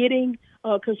getting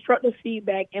constructive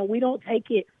feedback and we don't take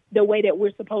it the way that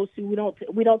we're supposed to? We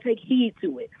don't take heed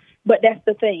to it. But that's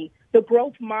the thing. The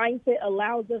growth mindset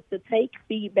allows us to take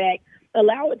feedback,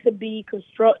 allow it to be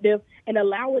constructive, and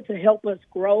allow it to help us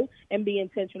grow and be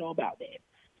intentional about that.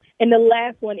 And the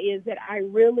last one is that I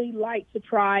really like to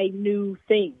try new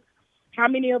things. How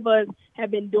many of us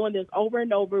have been doing this over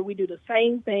and over? We do the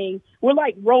same thing. We're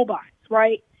like robots,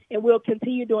 right? And we'll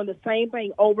continue doing the same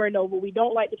thing over and over. We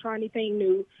don't like to try anything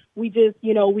new. We just,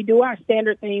 we do our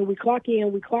standard thing. We clock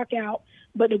in, we clock out.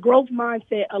 But the growth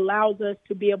mindset allows us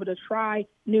to be able to try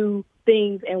new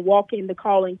things and walk in the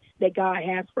calling that God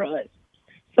has for us.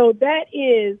 So that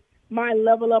is my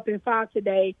Level Up in 5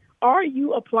 today. Are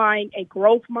you applying a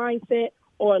growth mindset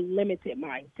or a limited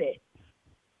mindset?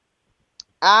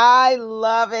 I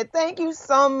love it. Thank you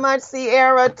so much,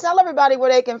 Sierra. Tell everybody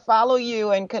where they can follow you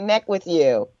and connect with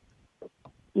you.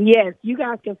 Yes, you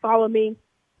guys can follow me,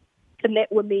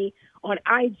 connect with me on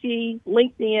IG,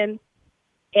 LinkedIn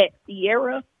at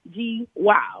Sierra G.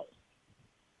 Wiles.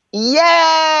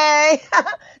 Yay!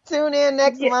 Tune in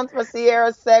next month for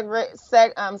Sierra's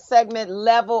segment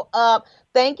Level Up.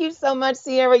 Thank you so much,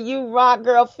 Sierra. You rock,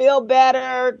 girl. Feel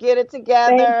better. Get it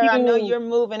together. I know you're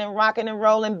moving and rocking and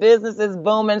rolling. Business is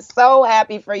booming. So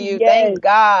happy for you. Thank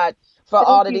God for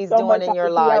all that he's doing in your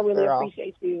life, I really girl.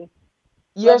 appreciate you.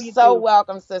 You're Love you so too.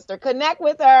 welcome, sister. Connect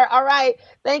with her. All right.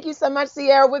 Thank you so much,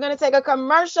 Sierra. We're going to take a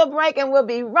commercial break and we'll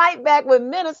be right back with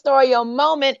Ministerial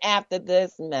Moment after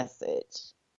this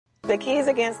message. The Keys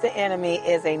Against the Enemy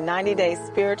is a 90-day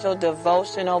spiritual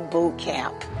devotional boot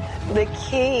camp. The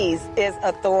keys is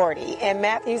authority. In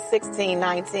Matthew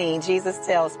 16:19, Jesus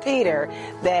tells Peter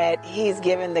that he's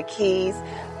given the keys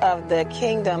of the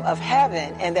kingdom of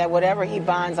heaven, and that whatever he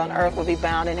binds on earth will be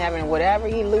bound in heaven, and whatever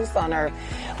he loose on earth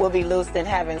will be loosed in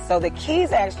heaven. So the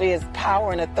keys actually is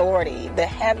power and authority, the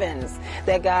heavens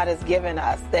that God has given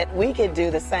us, that we could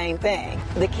do the same thing.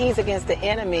 The keys against the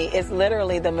enemy is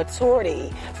literally the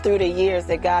maturity through the years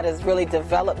that God has really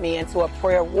developed me into a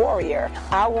prayer warrior.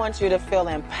 I want you to feel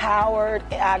empowered.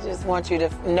 I just want you to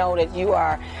know that you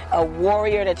are a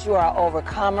warrior, that you are an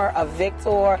overcomer, a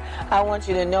victor. I want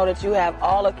you to know that you have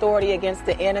all authority against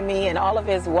the enemy and all of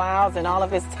his wiles and all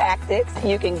of his tactics.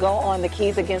 You can go on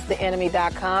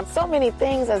thekeysagainsttheenemy.com. So many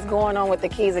things that's going on with the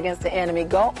Keys Against the Enemy.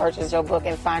 Go purchase your book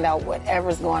and find out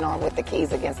whatever's going on with the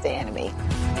Keys Against the Enemy.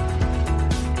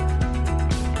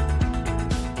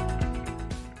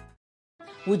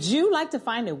 Would you like to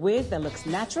find a wig that looks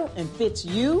natural and fits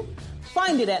you?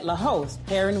 Find it at La Hoste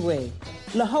Hair and Wig.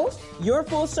 La Hoste, your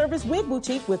full-service wig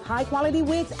boutique with high-quality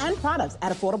wigs and products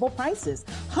at affordable prices.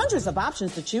 Hundreds of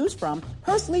options to choose from,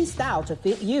 personally styled to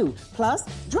fit you. Plus,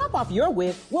 drop off your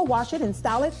wig, we'll wash it and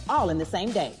style it all in the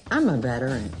same day. I'm a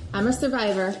veteran. I'm a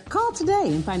survivor. Call today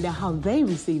and find out how they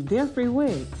receive their free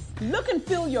wigs. Look and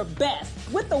feel your best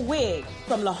with a wig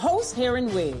from La Hoste Hair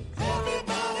and Wig.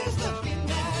 Everybody's looking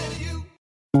at you.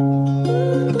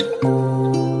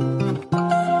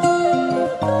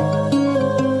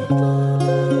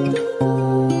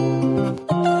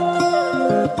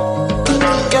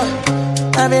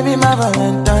 Baby, my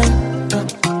Valentine.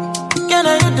 Can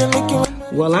I hit the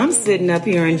Mickey? Well, I'm sitting up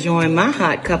here enjoying my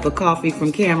hot cup of coffee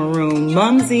from Cameroon,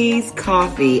 Mumsy's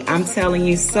Coffee. I'm telling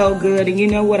you, so good. And you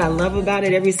know what I love about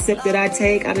it? Every sip that I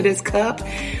take out of this cup,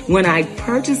 when I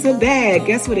purchase a bag,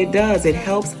 guess what it does? It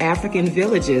helps African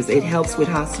villages. It helps with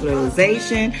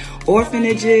hospitalization,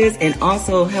 orphanages, and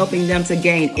also helping them to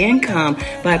gain income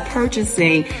by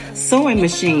purchasing sewing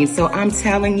machines. So I'm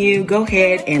telling you, go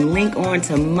ahead and link on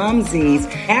to Mumsy's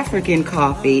African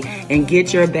Coffee and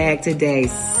get your bag today.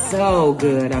 So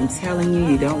good. I'm telling you,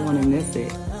 you don't want to miss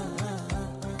it.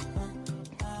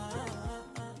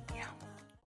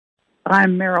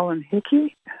 I'm Marilyn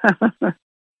Hickey.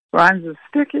 Rhymes is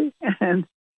sticky. And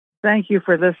thank you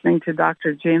for listening to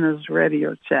Dr. Gina's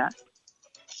Radio Chat.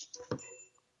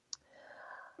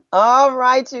 All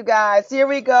right, you guys. Here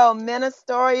we go.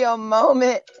 Ministerial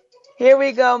moment. Here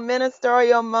we go.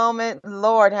 Ministerial moment.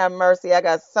 Lord have mercy. I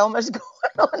got so much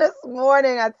going on this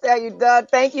morning. I tell you, Doug,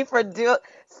 thank you for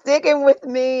sticking with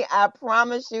me. I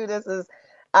promise you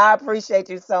I appreciate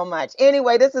you so much.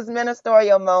 Anyway, this is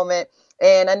Ministerial moment.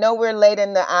 And I know we're late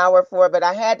in the hour for it, but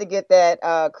I had to get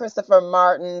that Christopher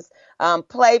Martin's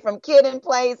play from Kid and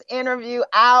Play's interview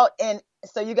out, and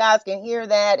so you guys can hear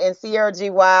that. And Sierra G.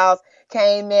 Wiles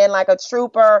came in like a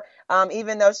trooper.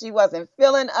 Even though she wasn't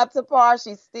feeling up to par,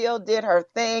 she still did her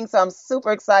thing. So I'm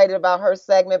super excited about her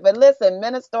segment. But listen,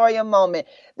 Ministerial moment.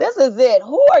 This is it.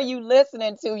 Who are you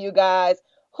listening to, you guys?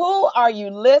 Who are you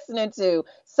listening to?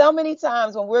 So many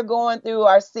times when we're going through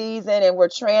our season and we're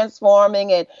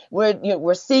transforming and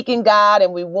we're seeking God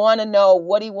and we want to know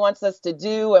what he wants us to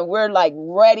do and we're like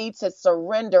ready to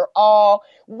surrender all,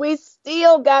 we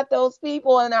still got those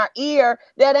people in our ear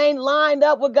that ain't lined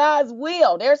up with God's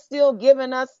will. They're still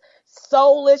giving us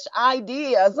soulish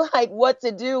ideas like what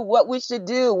to do, what we should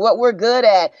do, what we're good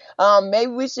at.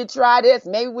 Maybe we should try this.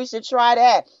 Maybe we should try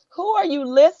that. Who are you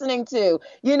listening to?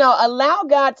 Allow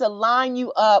God to line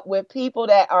you up with people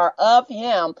that are of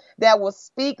him, that will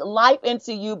speak life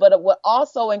into you, but it will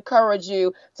also encourage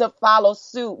you to follow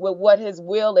suit with what his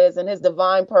will is and his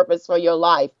divine purpose for your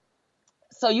life,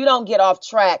 so you don't get off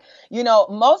track.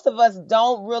 Most of us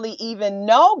don't really even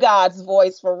know God's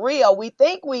voice for real. We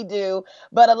think we do,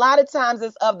 but a lot of times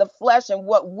it's of the flesh and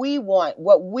what we want,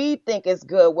 what we think is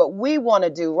good, what we want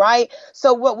to do, right?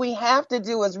 So what we have to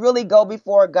do is really go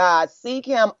before God, seek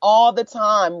him all the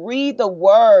time, read the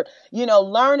word,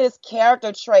 learn his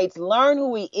character traits, learn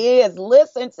who he is,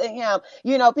 listen to him.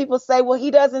 People say, well,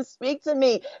 he doesn't speak to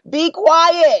me. Be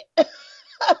quiet.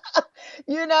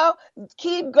 You know,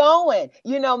 keep going.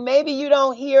 Maybe you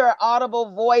don't hear an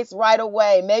audible voice right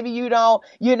away. Maybe you don't,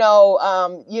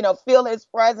 feel his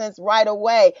presence right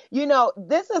away.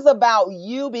 This is about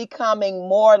you becoming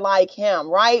more like him,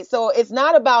 right? So it's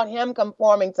not about him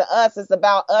conforming to us. It's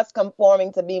about us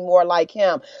conforming to be more like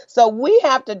him. So we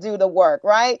have to do the work,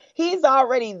 right? He's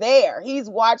already there. He's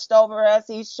watched over us.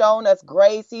 He's shown us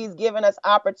grace. He's given us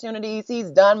opportunities.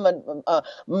 He's done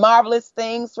marvelous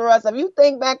things for us. If you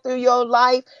think back through your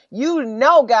life,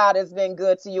 God has been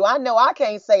good to you. I know I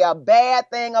can't say a bad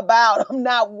thing about him,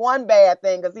 not one bad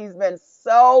thing, because he's been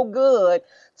so good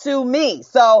to me.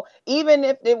 So even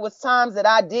if it was times that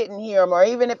I didn't hear him, or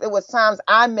even if it was times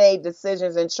I made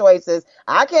decisions and choices,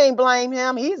 I can't blame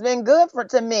him. He's been good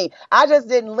to me. I just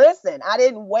didn't listen. I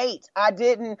didn't wait. I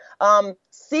didn't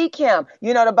seek him.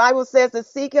 The Bible says to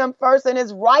seek him first in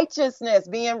his righteousness,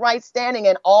 being right standing,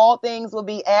 and all things will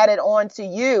be added on to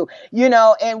you,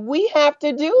 and we have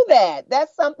to do that.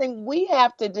 That's something we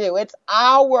have to do. It's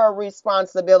our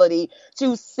responsibility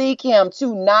to seek him,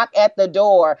 to knock at the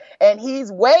door, and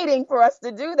he's waiting for us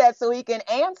to do that so he can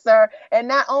answer. And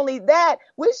not only that,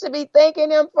 we should be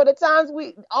thanking him for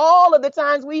all of the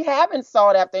times we haven't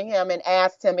sought after him and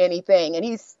asked him anything, and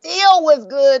he still was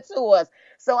good to us.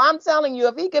 So I'm telling you,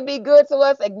 if he could be good to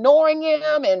us, ignoring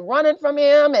him and running from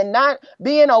him and not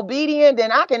being obedient,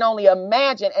 then I can only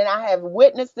imagine. And I have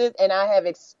witnessed it and I have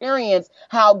experienced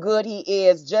how good he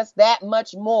is. Just that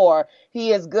much more.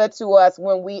 He is good to us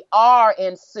when we are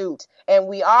in suit and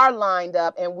we are lined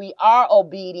up and we are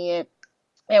obedient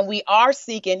and we are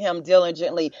seeking him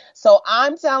diligently. So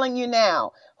I'm telling you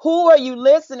now, who are you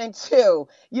listening to?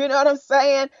 You know what I'm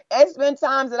saying? It's been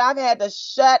times that I've had to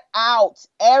shut out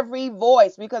every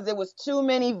voice because there was too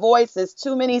many voices,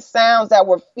 too many sounds that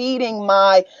were feeding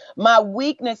my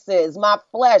weaknesses, my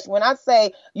flesh. When I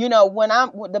say,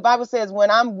 the Bible says, when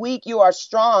I'm weak, you are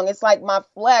strong. It's like my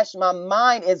flesh, my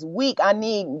mind is weak. I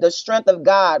need the strength of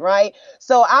God, right?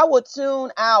 So I would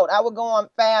tune out. I would go on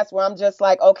fast where I'm just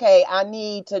like, okay, I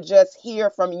need to just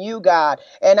hear from you, God.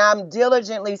 And I'm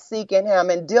diligently seeking him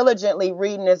and diligently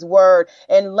reading his word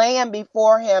and laying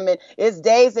before him. And it's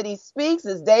days that he speaks,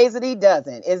 it's days that he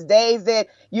doesn't. It's days that,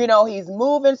 he's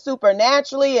moving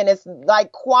supernaturally and it's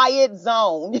like quiet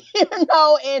zone,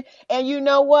 and you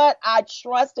know what? I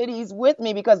trust that he's with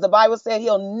me because the Bible said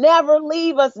he'll never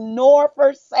leave us nor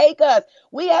forsake us.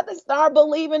 We have to start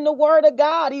believing the word of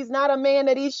God. He's not a man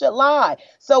that he should lie.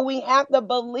 So we have to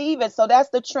believe it. So that's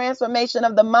the transformation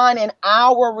of the mind, and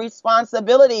our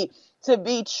responsibility to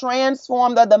be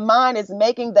transformed of the mind is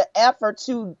making the effort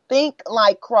to think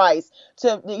like Christ,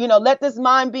 to, let this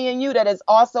mind be in you that is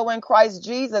also in Christ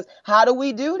Jesus. How do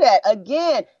we do that?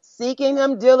 Again, seeking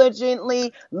him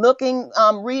diligently,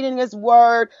 reading his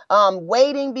word,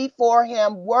 waiting before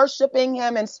him, worshiping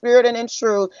him in spirit and in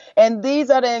truth. And these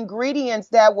are the ingredients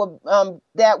that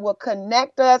will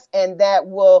connect us and that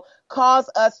will cause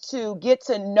us to get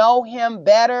to know him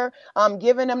better,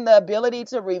 giving him the ability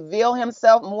to reveal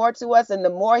himself more to us. And the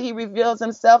more he reveals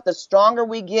himself, the stronger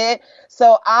we get.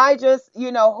 So I just,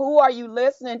 who are you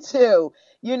listening to?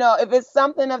 If it's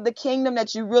something of the kingdom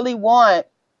that you really want,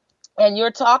 and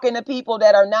you're talking to people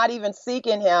that are not even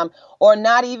seeking him or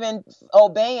not even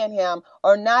obeying him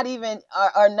or not even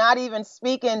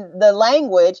speaking the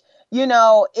language,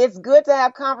 it's good to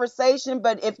have conversation.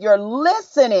 But if you're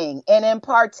listening and in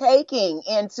partaking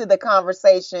into the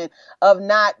conversation of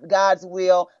not God's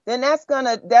will, then that's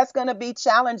gonna be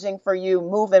challenging for you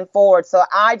moving forward. So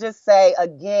I just say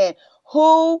again,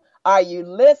 who are you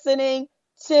listening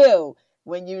to?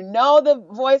 When you know the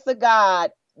voice of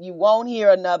God, you won't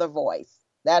hear another voice.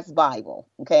 That's Bible.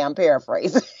 Okay, I'm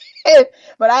paraphrasing.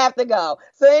 But I have to go.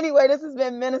 So anyway, this has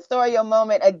been Ministerial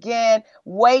Moment. Again,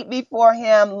 wait before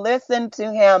him, listen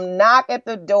to him, knock at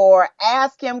the door,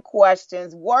 ask him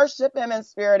questions, worship him in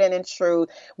spirit and in truth.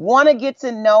 Want to get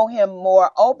to know him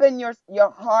more. Open your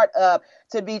heart up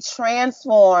to be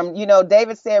transformed.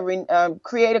 David said,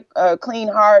 create a clean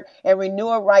heart and renew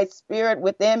a right spirit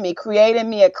within me. Create in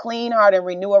me a clean heart and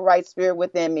renew a right spirit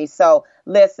within me. So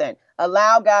listen,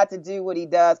 allow God to do what he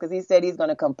does, because he said he's going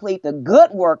to complete the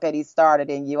good work that he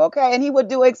started in you. Okay. And he would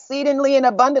do exceedingly and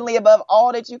abundantly above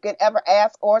all that you can ever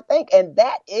ask or think. And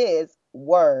that is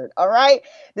word. All right.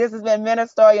 This has been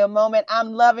Ministerial Moment.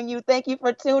 I'm loving you. Thank you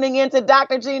for tuning in to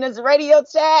Dr. Gina's radio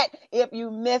chat. If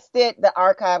you missed it, the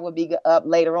archive will be up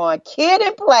later on. Kid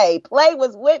and Play. Play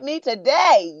was with me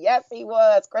today. Yes, he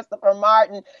was. Christopher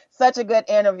Martin. Such a good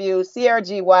interview. Sierra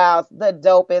G. Wiles, the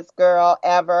dopest girl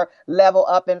ever. Level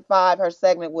Up in 5. Her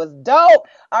segment was dope.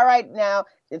 All right. Now,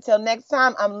 until next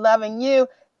time, I'm loving you.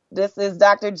 This is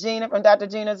Dr. Gina from Dr.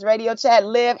 Gina's Radio Chat.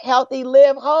 Live healthy,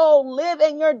 live whole, live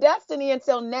in your destiny.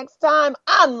 Until next time,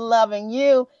 I'm loving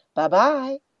you.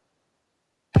 Bye-bye.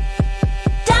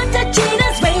 Dr.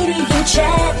 Gina's Radio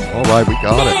Chat. All right, we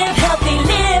got it. Live healthy,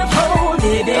 live whole,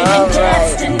 live in your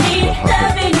destiny.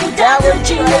 Loving you, Dr.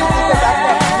 Gina.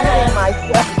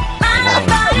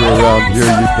 You're around here,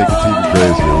 you think it's even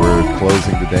crazier. We're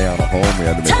closing today on a home. We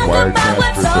had to make wire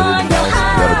transfers, everything else.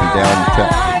 We got to be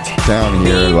down town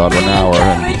here in about an hour,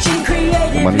 and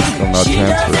the money's still not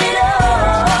transferred.